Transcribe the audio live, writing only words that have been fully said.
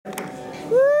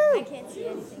I can't see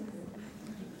anything.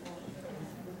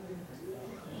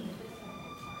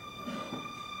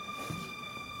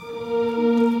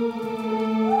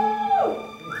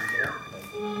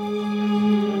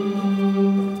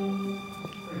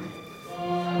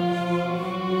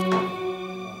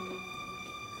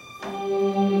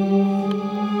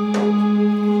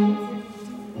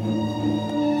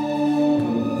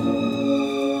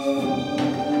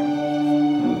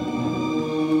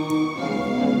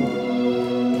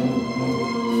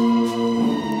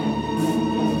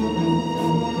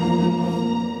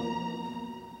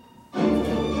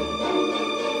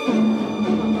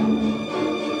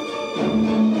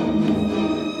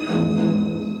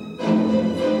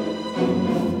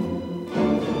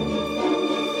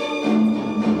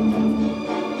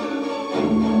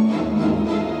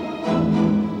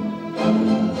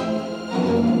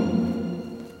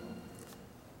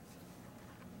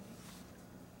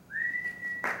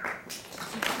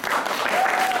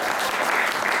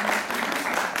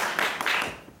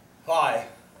 Hi.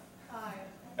 Hi.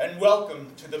 And welcome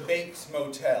to the Bates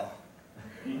Motel.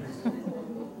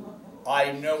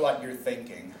 I know what you're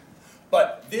thinking,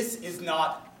 but this is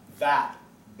not that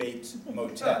Bates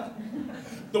Motel.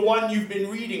 The one you've been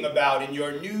reading about in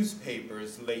your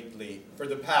newspapers lately for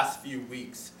the past few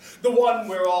weeks. The one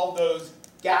where all those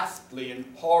ghastly and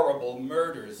horrible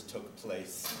murders took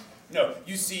place. No,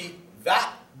 you see,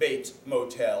 that Bates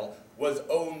Motel was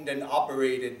owned and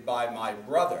operated by my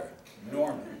brother,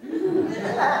 Norman.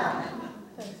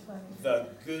 The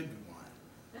good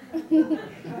one.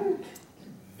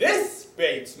 This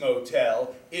Bates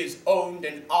Motel is owned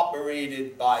and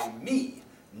operated by me,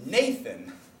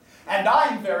 Nathan, and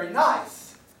I'm very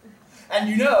nice. And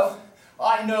you know,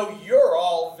 I know you're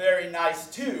all very nice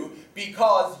too,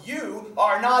 because you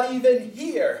are not even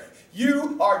here.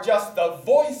 You are just the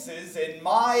voices in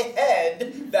my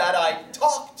head that I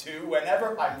talk to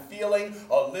whenever I'm feeling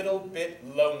a little bit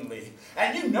lonely.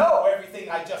 And you know everything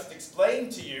I just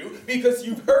explained to you because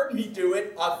you've heard me do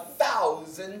it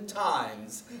 1,000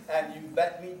 times. And you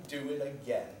let me do it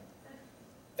again.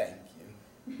 Thank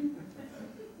you.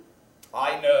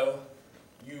 I know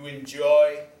you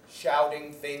enjoy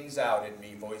shouting things out at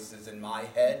me, voices in my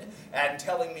head, and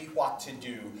telling me what to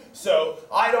do. So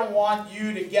I don't want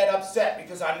you to get upset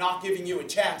because I'm not giving you a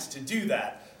chance to do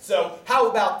that. So how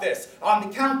about this? On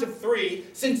the count of 3,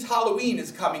 since Halloween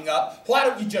is coming up, why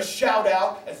don't you just shout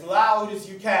out as loud as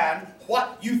you can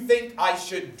what you think I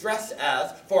should dress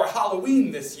as for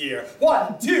Halloween this year.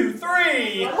 1, 2,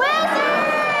 3!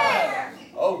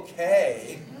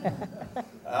 Okay.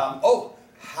 Oh,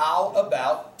 how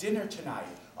about dinner tonight?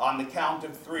 On the count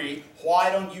of 3, why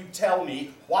don't you tell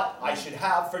me what I should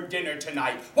have for dinner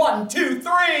tonight? 1, 2, 3!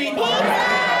 Pizza!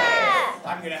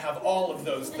 I'm going to have all of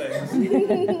those things.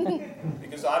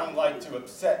 Because I don't like to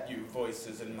upset you,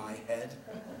 voices in my head.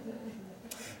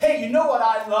 Hey, you know what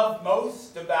I love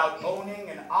most about owning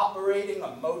and operating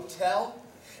a motel?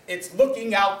 It's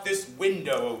looking out this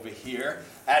window over here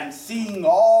and seeing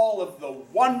all of the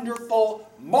wonderful,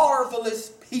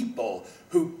 marvelous people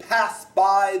who pass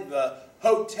by the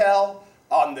hotel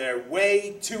on their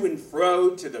way to and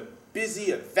fro to the busy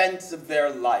events of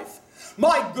their life.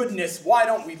 My goodness, why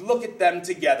don't we look at them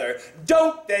together?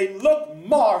 Don't they look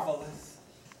marvelous?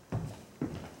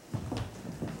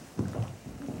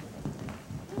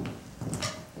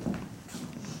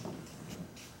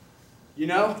 You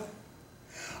know,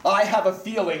 I have a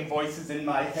feeling, voices in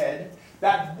my head,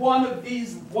 that one of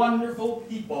these wonderful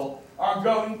people are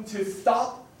going to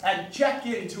stop and check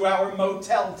into our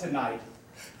motel tonight.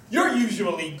 You're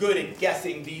usually good at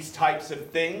guessing these types of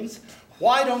things.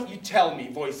 Why don't you tell me,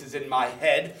 voices in my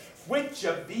head, which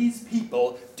of these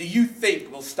people do you think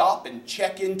will stop and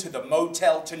check into the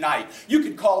motel tonight? You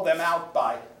could call them out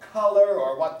by color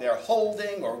or what they're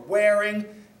holding or wearing.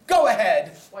 Go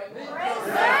ahead. Fur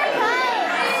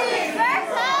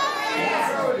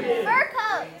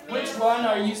coat. Which one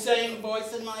are you saying,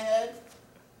 voice in my head?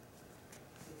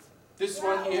 This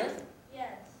one here?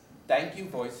 Yes. Thank you,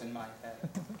 voice in my head.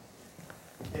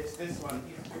 It's this one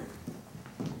here.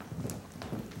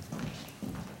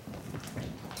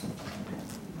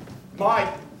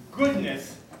 My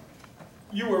goodness,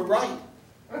 you were right.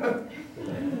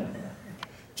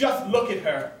 Just look at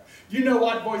her. You know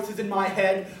what, voices in my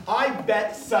head? I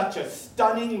bet such a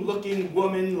stunning-looking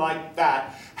woman like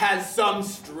that has some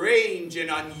strange and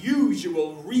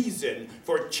unusual reason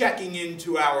for checking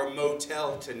into our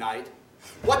motel tonight.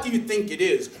 What do you think it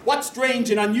is? What strange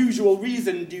and unusual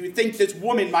reason do you think this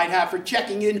woman might have for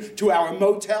checking in to our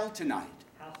motel tonight?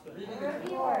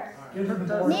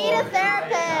 Need a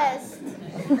therapist.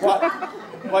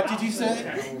 What did you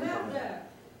say?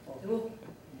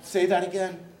 Say that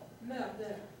again.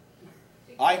 Murder.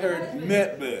 I heard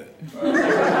meh.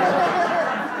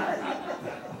 Her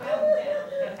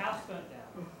house burnt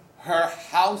down. Her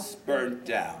house burnt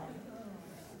down.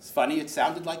 It's funny, it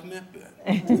sounded like meh.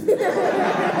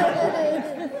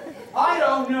 I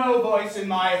don't know, voice in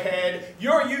my head.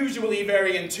 You're usually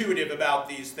very intuitive about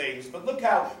these things, but look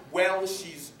how well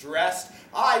she's dressed.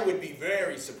 I would be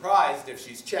very surprised if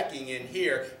she's checking in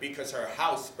here because her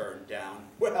house burned down.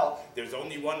 Well, there's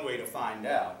only one way to find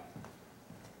out.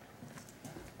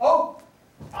 Oh,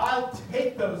 I'll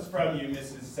take those from you,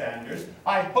 Mrs. Sanders.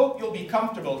 I hope you'll be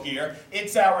comfortable here.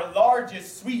 It's our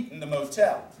largest suite in the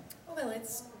motel. Well,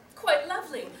 it's quite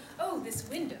lovely. Oh, this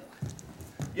window.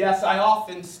 Yes, I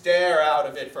often stare out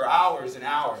of it for hours and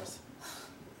hours.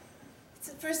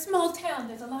 For a small town,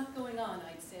 there's a lot going on,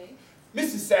 I'd say.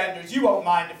 Mrs. Sanders, you won't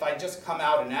mind if I just come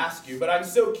out and ask you, but I'm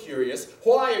so curious.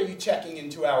 Why are you checking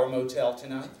into our motel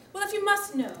tonight? Well, if you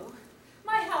must know,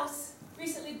 my house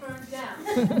recently burned down.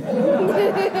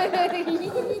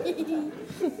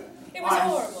 It was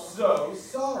horrible. I'm so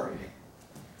sorry.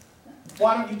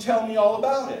 Why don't you tell me all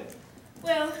about it?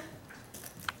 Well,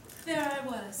 there I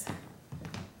was.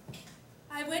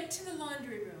 I went to the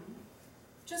laundry room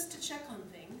just to check on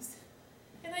things,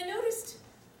 and I noticed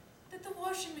that the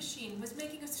washing machine was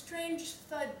making a strange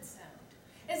thud sound,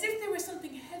 as if there was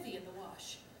something heavy in the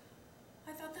wash.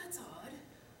 I thought, that's odd,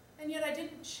 and yet I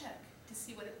didn't check to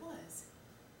see what it was.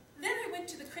 Then I went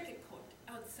to the cricket court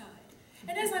outside,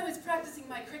 and as I was practicing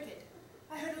my cricket,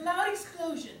 I heard a loud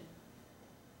explosion.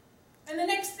 And the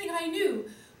next thing I knew,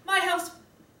 my house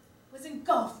was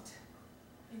engulfed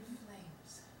in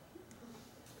flames.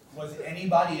 Was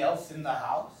anybody else in the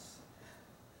house?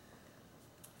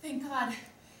 Thank God.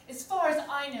 As far as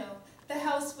I know, the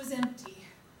house was empty.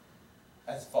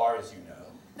 As far as you know.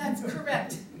 That's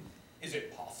correct. Is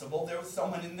it possible there was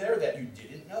someone in there that you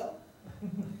didn't know?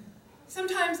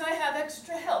 Sometimes I have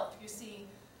extra help, you see,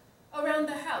 around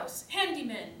the house,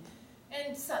 handymen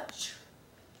and such.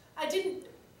 I didn't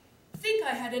think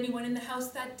I had anyone in the house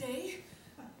that day,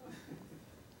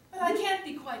 but I can't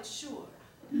be quite sure.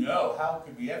 No, how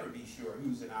could we ever be sure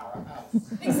who's in our house?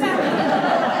 Exactly.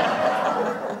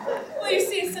 Well, you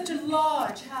see, it's such a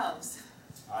large house.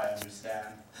 I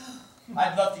understand.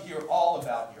 I'd love to hear all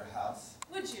about your house.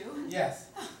 Would you? Yes.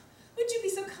 Would you be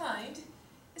so kind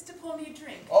as to pour me a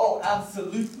drink? Oh,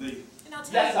 absolutely. And I'll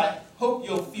tell Yes, you. I hope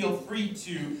you'll feel free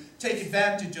to take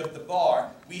advantage of the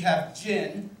bar. We have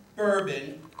gin,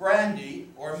 bourbon, brandy,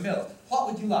 or milk. What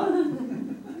would you like?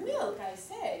 Milk, I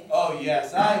say. Oh,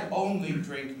 yes, I only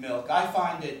drink milk. I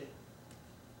find it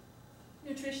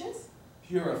Nutritious?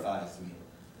 purifies me.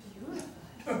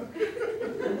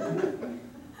 Beautiful.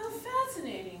 How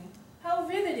fascinating. How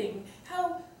riveting.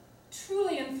 How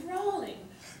truly enthralling.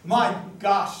 My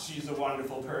gosh, she's a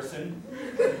wonderful person.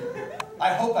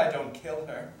 I hope I don't kill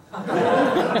her.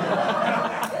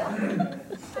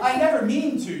 I never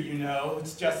mean to, you know.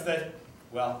 It's just that,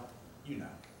 well, you know.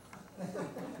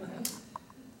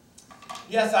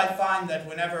 Yes, I find that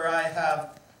whenever I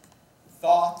have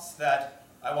thoughts that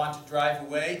I want to drive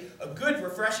away, a good,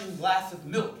 refreshing glass of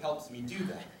milk helps me do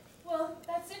that. Well,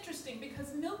 that's interesting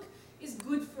because milk is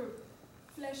good for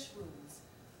flesh wounds,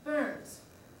 burns.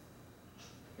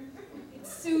 It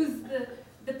soothes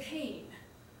the pain.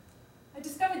 I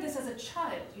discovered this as a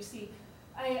child, you see.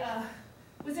 I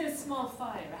was in a small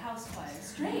fire, a house fire.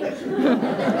 Strange.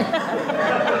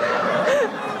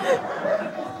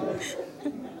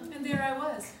 And there I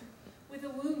was, with a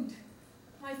wound.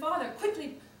 My father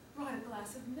quickly brought a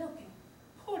glass of milk and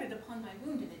poured it upon my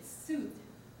wound, and it soothed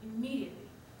it immediately.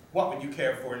 What would you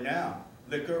care for now,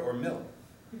 liquor or milk?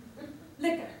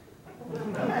 Liquor.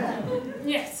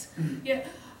 Yes. Yeah.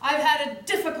 I've had a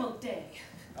difficult day.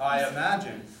 I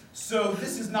imagine. So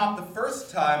this is not the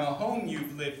first time a home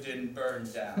you've lived in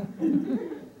burned down.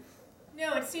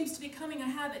 No, it seems to be becoming a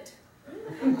habit.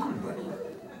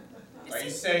 Are you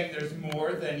saying there's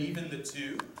more than even the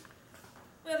two?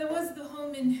 Well, there was the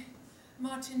home in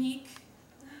Martinique.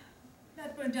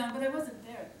 That burned down, but I wasn't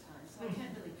there at the time, so I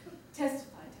can't really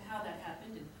testify to how that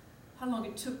happened and how long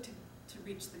it took to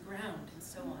reach the ground and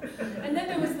so on. And then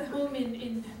there was the home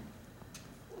in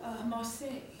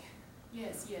Marseille.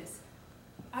 Yes, yes.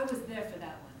 I was there for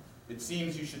that one. It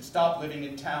seems you should stop living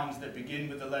in towns that begin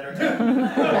with the letter M.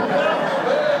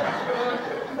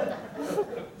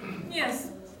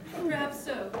 Yes, perhaps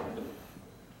so.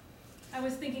 I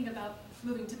was thinking about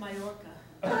moving to Mallorca.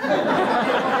 But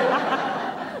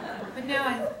now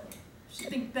I should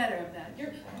think better of that.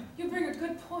 You bring a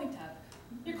good point up.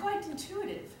 You're quite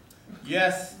intuitive.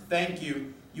 Yes, thank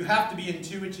you. You have to be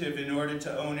intuitive in order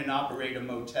to own and operate a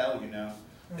motel, you know.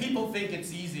 People think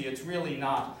it's easy. It's really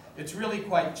not. It's really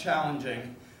quite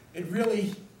challenging. It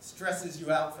really stresses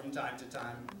you out from time to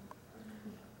time.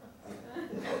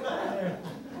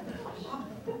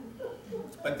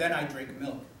 But then I drink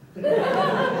milk. Well,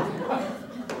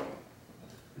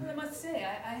 I must say,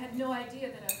 I had no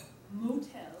idea that a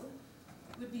motel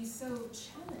would be so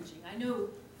challenging. I know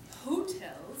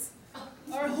hotels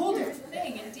are a whole different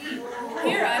thing, indeed.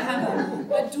 Here I have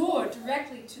a door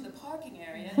directly to the parking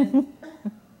area, and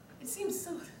it seems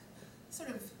sort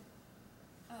of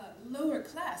lower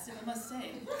class, if I must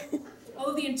say.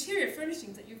 Although the interior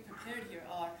furnishings that you've prepared here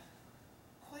are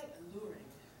quite alluring.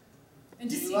 And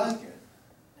Do to you see like it?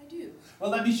 I do.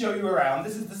 Well, let me show you around.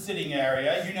 This is the sitting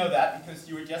area. You know that because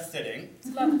you were just sitting.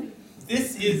 It's lovely.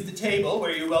 This is the table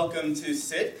where you're welcome to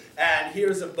sit, and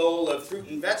here's a bowl of fruit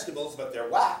and vegetables, but they're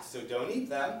wax, so don't eat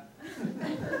them.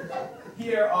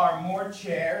 Here are more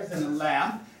chairs and a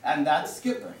lamp, and that's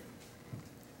Skipper.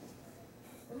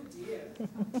 Oh dear.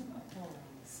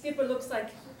 Skipper looks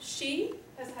like she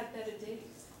has had better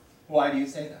days. Why do you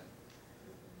say that?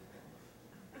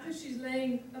 Because she's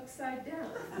laying upside down.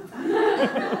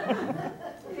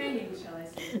 Hanging, shall I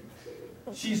say.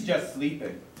 She's just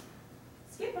sleeping.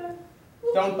 Skipper.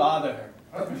 Don't bother her.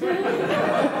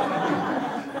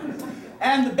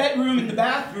 And the bedroom and the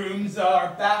bathrooms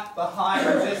are back behind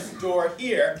this door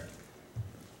here.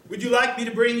 Would you like me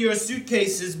to bring your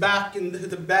suitcases back in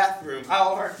the bathroom?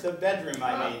 Or the bedroom,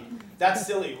 I mean. That's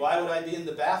silly. Why would I be in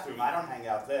the bathroom? I don't hang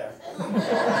out there.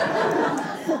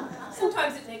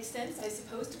 Sometimes it makes sense, I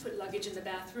suppose, to put luggage in the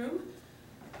bathroom.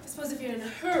 I suppose if you're in a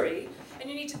hurry and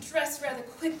you need to dress rather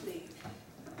quickly,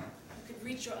 you could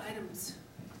reach your items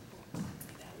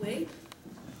that way.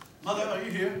 Mother, are you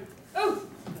here? Oh,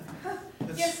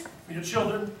 It's yes. for your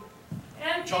children.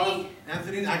 Anthony,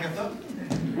 Anthony and Agatha.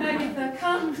 Agatha,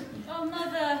 come. Oh,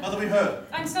 Mother. Mother, we heard.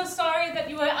 I'm so sorry that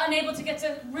you were unable to get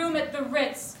a room at the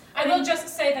Ritz. I will just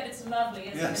say that it's lovely,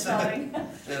 isn't Yes. it, darling?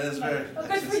 It is very. Oh,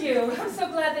 good for you. I'm so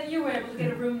glad that you were able to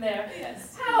get a room there.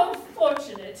 Yes. How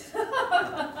fortunate.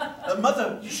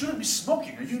 Mother, you shouldn't be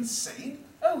smoking. Are you insane?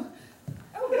 Oh,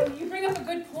 well, you bring up a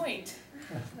good point.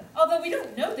 Although we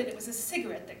don't know that it was a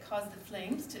cigarette that caused the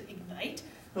flames to ignite.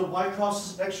 But why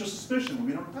cause extra suspicion when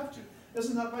we don't have to?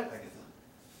 Isn't that right, Agatha?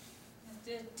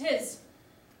 It is.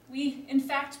 We, in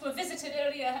fact, were visited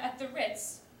earlier at the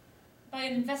Ritz by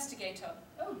an investigator.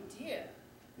 Oh dear.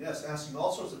 Yes, asking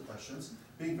all sorts of questions,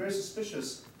 being very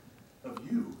suspicious of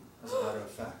you, as a matter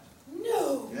of fact.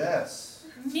 No. Yes.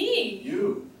 Me?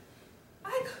 You.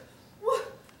 I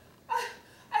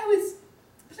was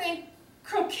playing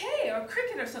croquet or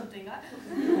cricket or something. How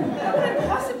would I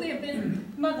possibly have been?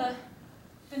 Mother,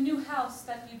 the new house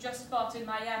that you just bought in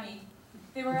Miami,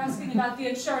 they were asking about the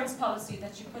insurance policy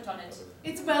that you put on it.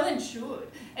 It's well insured.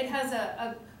 It has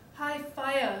a high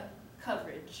fire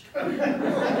coverage.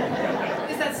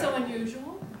 Is that so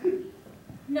unusual?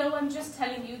 No, I'm just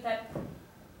telling you that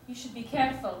you should be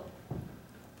careful.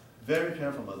 Very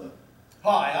careful, Mother.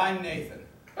 Hi, I'm Nathan.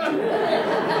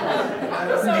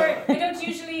 Sorry, I don't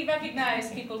usually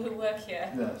recognize people who work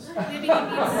here. Yes. Maybe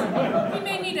he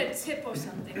may need a tip or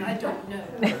something. I don't know.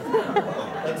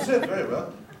 That's it, very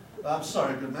well. I'm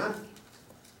sorry, good man.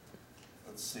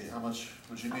 Let's see, how much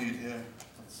would you need here?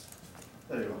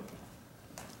 There you are.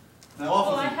 Now off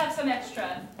Oh, with I you. have some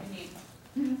extra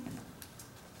you need.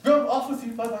 Go, off with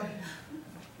you, bye-bye.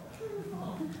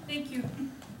 Thank you.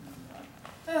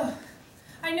 Oh,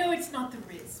 I know it's not the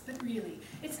Ritz, but really,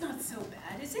 it's not so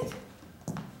bad, is it?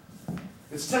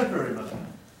 It's temporary, Mother.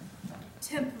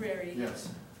 Temporary. Yes.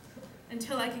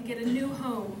 Until I can get a new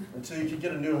home. Until you can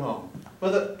get a new home.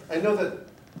 Mother, I know that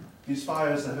these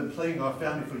fires that have been plaguing our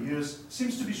family for years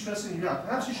seems to be stressing you out.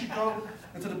 Perhaps you should go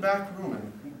into the back room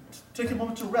and take a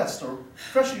moment to rest or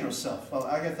freshen yourself while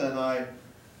Agatha and I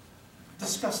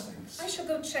discuss things. I shall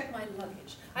go check my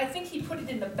luggage. I think he put it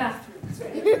in the bathroom.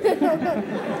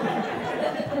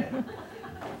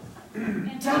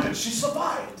 Damn it, she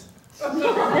survived!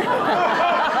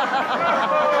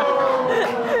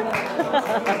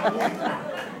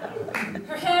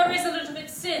 Her hair is a little bit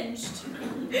singed.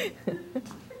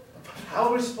 How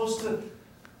are we supposed to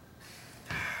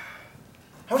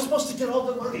get all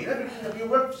the money? Everything that we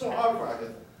worked so hard for,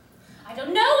 Agatha. I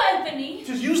don't know, Anthony.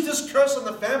 To use this curse on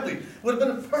the family would have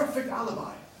been a perfect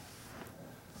alibi.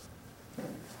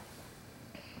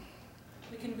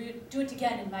 We can do it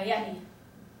again in Miami.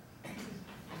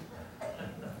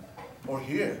 Or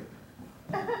here.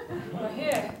 Or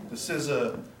here. This is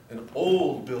an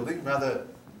old building, rather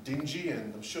dingy,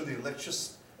 and I'm sure the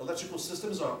electrical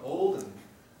systems are old and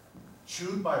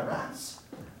chewed by rats.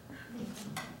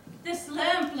 This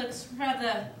lamp looks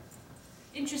rather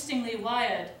interestingly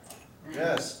wired.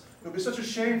 Yes, it would be such a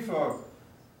shame for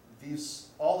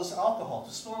all this alcohol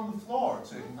to spill on the floor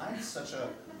to ignite such a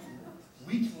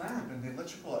weak lamp in the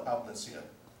electrical outlets here.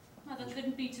 Mother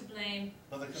couldn't be to blame.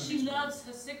 Mother couldn't She be to blame. loves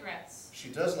her cigarettes. She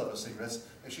does love her cigarettes,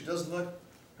 and she does love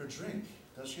her drink,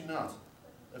 does she not?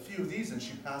 A few of these and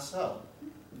she'd pass out.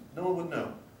 No one would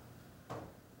know.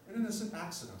 An innocent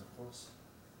accident, of course.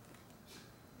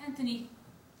 Anthony,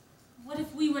 what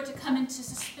if we were to come into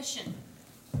suspicion?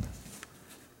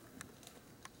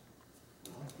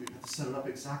 Well, we'd have to set it up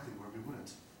exactly where we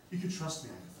wouldn't. You can trust me,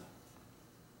 Agatha.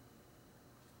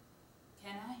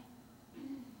 Can I?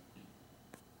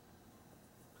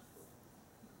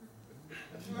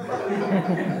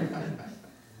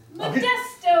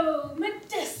 Modesto!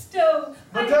 Modesto!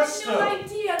 I had Modesto! no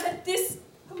idea that this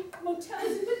motel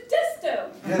is in Modesto.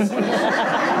 Yes,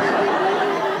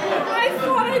 I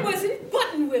thought I was in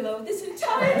Buttonwillow this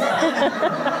entire time.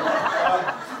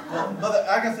 well, Mother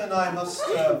Agatha and I must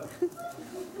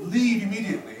leave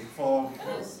immediately, for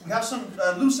we have some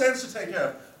loose ends to take care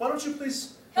of. Why don't you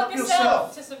please help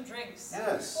yourself? to some drinks.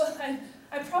 Yes. Well,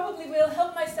 I probably will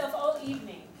help myself all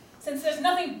evening, since there's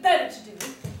nothing better to do.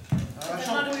 I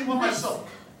shall believe one myself.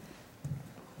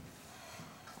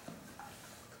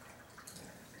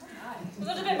 A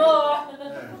little bit more.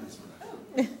 There it is,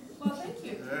 Mother. Well, thank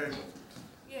you. There you go.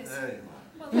 Yes. There you are.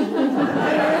 Well, you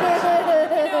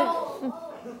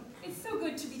know, it's so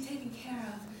good to be taken care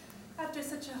of after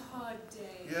such a hard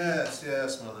day. Yes,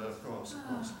 yes, Mother, of course, of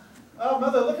course. Oh,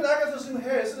 Mother, look at Agatha's new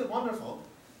hair. Isn't it wonderful?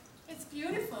 It's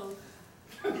beautiful.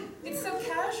 It's so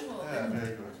casual. Yeah,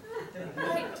 very good.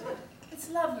 Right. It's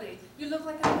lovely. You look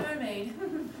like a mermaid.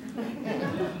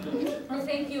 Well,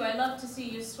 thank you. I love to see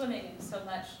you swimming in so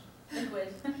much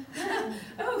liquid.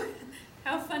 Oh,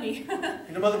 how funny.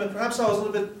 You know, Mother, but perhaps I was a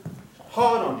little bit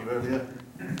hard on you earlier.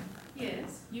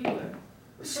 Yes, you were.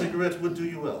 A cigarette would do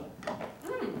you well.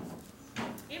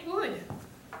 It would.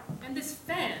 And this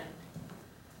fan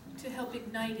to help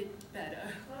ignite it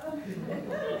better.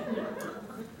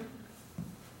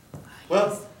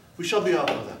 Well, we shall be out,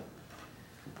 Mother.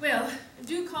 Well,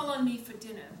 do call on me for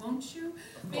dinner, won't you?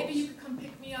 Of Maybe course. you could come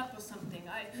pick me up or something.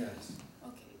 Yes.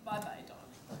 Okay, bye-bye,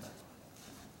 darling.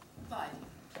 Bye.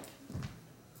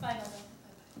 Bye,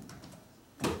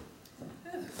 Mother.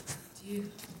 Oh, dear.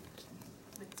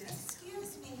 Modesto.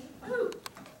 Excuse me, Oh.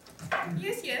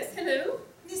 Yes, yes, hello.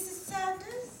 Mrs.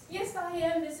 Sanders? Yes, I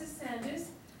am Mrs. Sanders.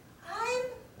 I'm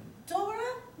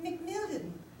Dora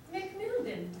McMillan.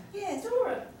 McMillan. Yes.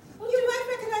 Dora. Well, You might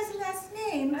recognize the last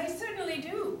name. I certainly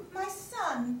do. My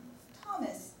son,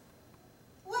 Thomas,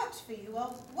 worked for you,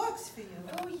 or works for you.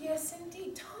 Oh, yes,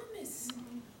 indeed. Thomas.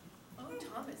 Oh,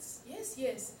 Thomas. Yes,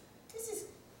 yes. This is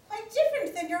quite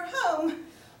different than your home.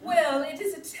 Well, it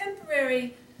is a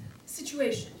temporary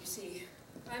situation, you see.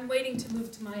 I'm waiting to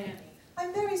move to Miami.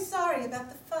 I'm very sorry about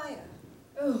the fire.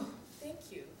 Oh,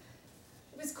 thank you.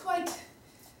 It was quite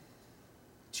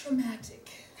traumatic.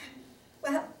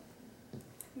 Well,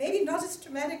 maybe not as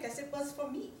traumatic as it was for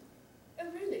me. Oh,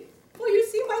 really? For you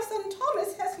see, my son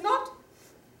Thomas has not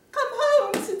come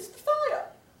home since the fire.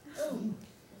 Oh.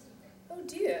 Oh,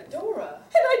 dear. Dora.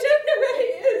 And I don't know where he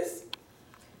is.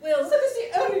 Well, So that's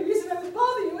the only reason I would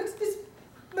bother you at this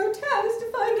motel is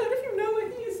to find out if you know where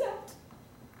he is at.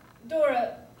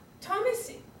 Dora,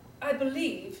 Thomas, I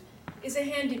believe, is a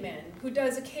handyman who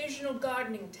does occasional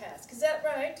gardening tasks. Is that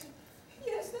right?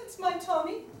 Yes, that's my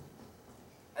Tommy.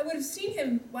 I would have seen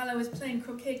him while I was playing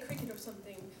croquet cricket or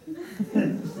something.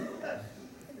 I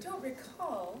don't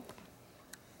recall.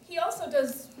 He also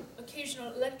does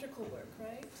occasional electrical work,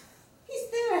 right? He's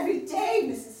there every day,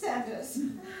 Mrs. Sanders.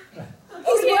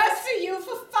 He's yes. worked for you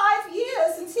for 5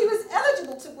 years since he was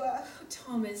eligible to work. Oh,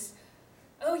 Thomas.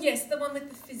 Oh, yes, the one with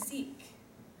the physique.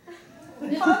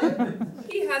 Pardon?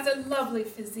 He has a lovely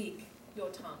physique, your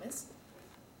Thomas.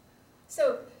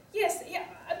 So, yes, yeah,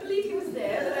 I believe he was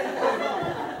there, but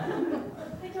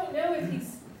I don't know if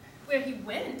he's where he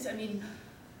went. I mean,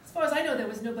 as far as I know, there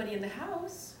was nobody in the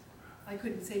house. I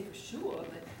couldn't say for sure,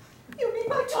 but... You mean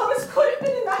my Thomas could have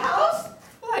been in the house?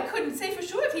 Well, I couldn't say for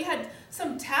sure if he had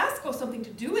some task or something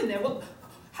to do in there. Well,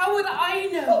 how would I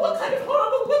know? Oh, what kind of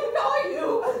horrible woman are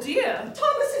you? Oh, dear.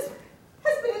 Thomas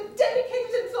has been a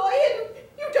dedicated employee and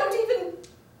you don't even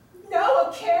know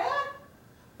or care?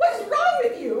 What is wrong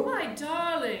with you? My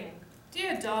darling,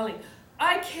 dear darling,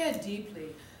 I care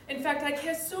deeply. In fact, I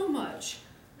care so much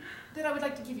that I would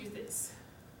like to give you this.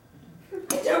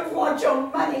 I don't want your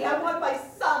money, I want my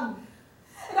son.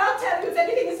 And I'll tell you if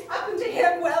anything has happened to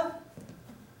him, well,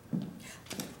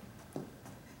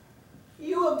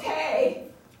 you will pay.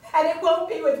 And it won't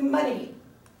be with money.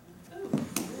 Oh,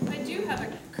 I do have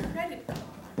a credit card.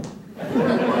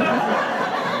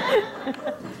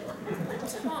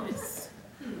 Thomas.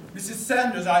 Mrs.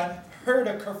 Sanders, I heard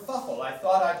a kerfuffle. I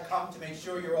thought I'd come to make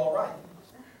sure you're all right.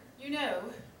 You know,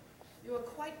 you are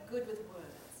quite good with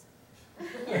words.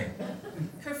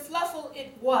 Kerfluffle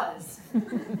it was.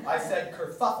 I said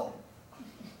kerfuffle.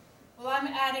 Well, I'm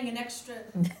adding an extra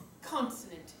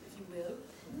consonant, if you will,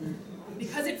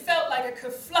 because it felt like a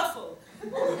kerfluffle.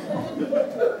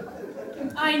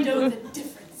 I know the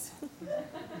difference.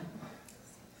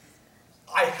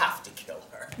 I have to kill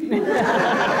her.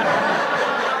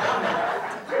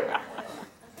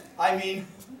 I mean,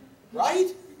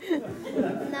 right?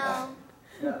 No.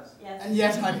 And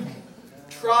yet I'm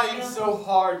trying so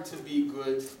hard to be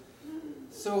good.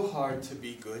 So hard to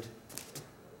be good.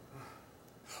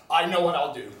 I know what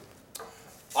I'll do.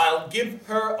 I'll give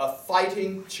her a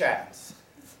fighting chance.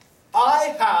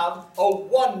 I have a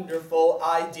wonderful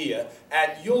idea,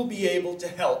 and you'll be able to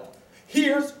help.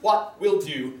 Here's what we'll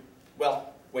do.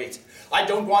 Well, wait. I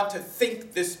don't want to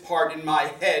think this part in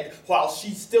my head while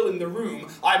she's still in the room.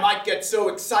 I might get so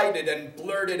excited and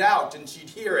blurt it out, and she'd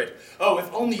hear it. Oh,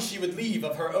 if only she would leave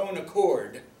of her own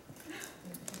accord.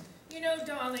 You know,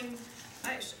 darling,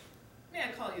 may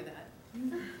I call you that?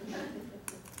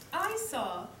 I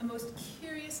saw a most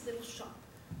curious little shop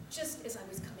just as I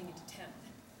was coming into town.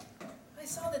 I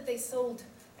saw that they sold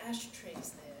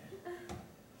ashtrays there.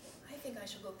 I think I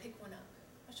shall go pick one up.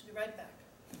 I shall be right back.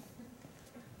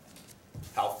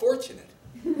 How fortunate.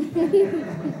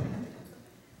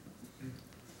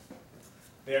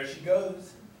 There she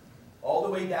goes, all the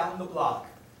way down the block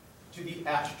to the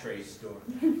ashtray store.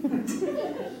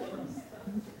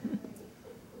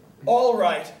 All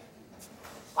right.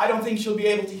 I don't think she'll be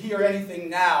able to hear anything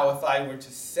now if I were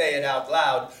to say it out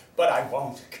loud, but I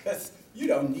won't, because you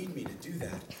don't need me to do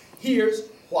that. Here's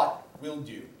what we'll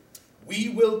do. We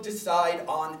will decide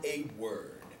on a word.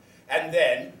 And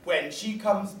then, when she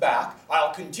comes back,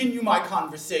 I'll continue my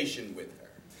conversation with her.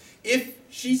 If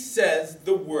she says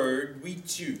the word we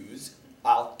choose,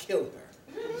 I'll kill her.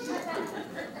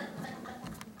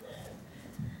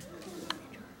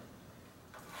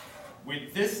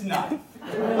 With this knife.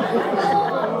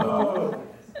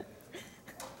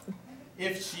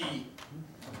 If she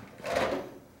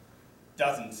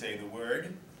doesn't say the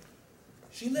word,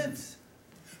 she lives.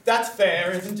 That's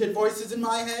fair, isn't it, voices in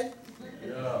my head?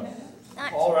 Yeah.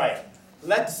 All right,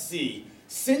 let's see.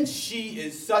 Since she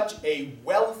is such a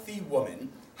wealthy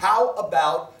woman, how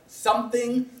about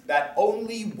something that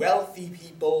only wealthy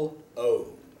people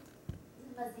own?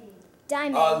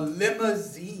 Diamond. A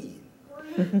limousine.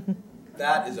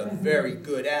 That is a very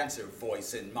good answer,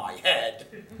 voice in my head.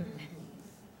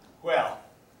 Well,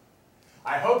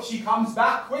 I hope she comes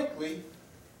back quickly.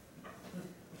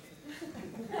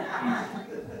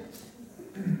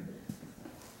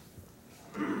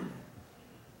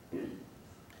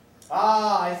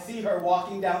 Ah, I see her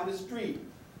walking down the street.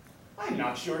 I'm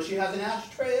not sure she has an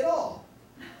ashtray at all.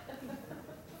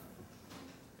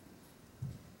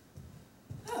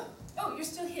 Oh, you're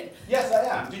still here. Yes, I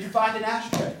am. Did you find an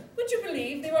ashtray? Would you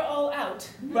believe they were all out?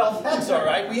 Well, that's all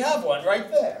right. We have one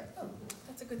right there. Oh,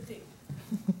 that's a good thing.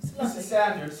 It's Mrs. lovely.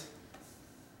 Sanders,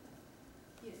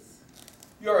 Yes.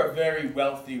 you're a very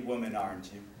wealthy woman,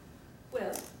 aren't you?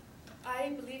 Well, I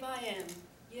believe I am.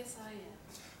 Yes, I am.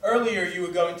 Earlier you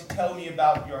were going to tell me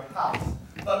about your house,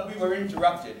 but we were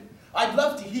interrupted. I'd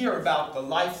love to hear about the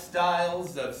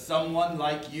lifestyles of someone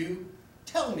like you.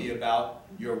 Tell me about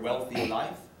your wealthy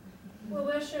life. Well,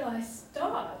 where should I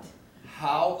start?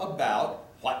 How about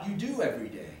what you do every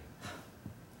day?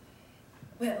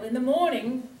 Well, in the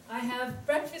morning, I have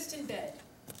breakfast in bed.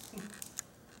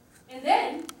 And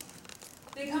then,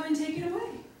 they come and take it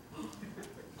away.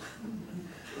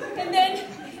 And then,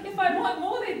 if I want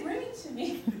more, they bring it to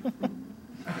me.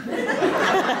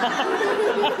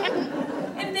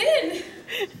 And then,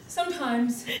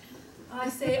 sometimes, I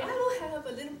say, I will have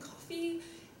a little coffee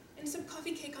and some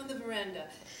coffee cake on the veranda.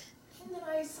 And then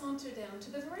I saunter down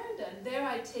to the veranda, and there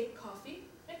I take coffee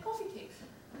and coffee cake.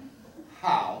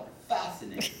 How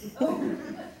fascinating. Oh,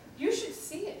 you should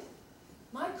see it.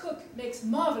 My cook makes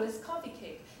marvelous coffee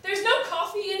cake. There's no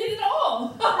coffee in it at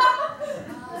all.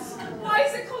 Why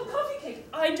is it called coffee cake?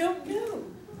 I don't know.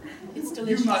 It's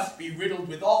delicious. You must be riddled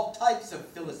with all types of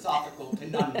philosophical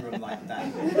conundrum like that.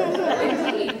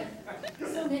 Indeed.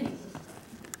 So many.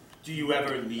 Do you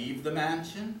ever leave the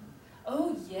mansion?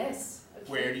 Oh, yes.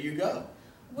 Okay. Where do you go?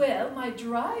 Well, my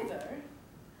driver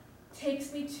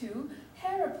takes me to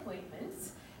hair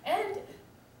appointments and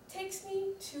takes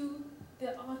me to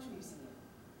the art museum.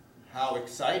 How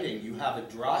exciting, you have a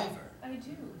driver. I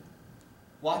do.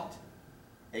 What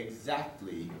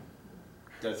exactly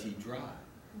does he drive?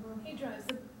 He drives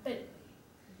a Bentley.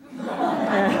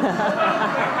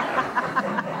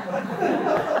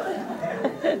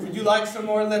 you like some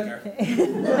more liquor?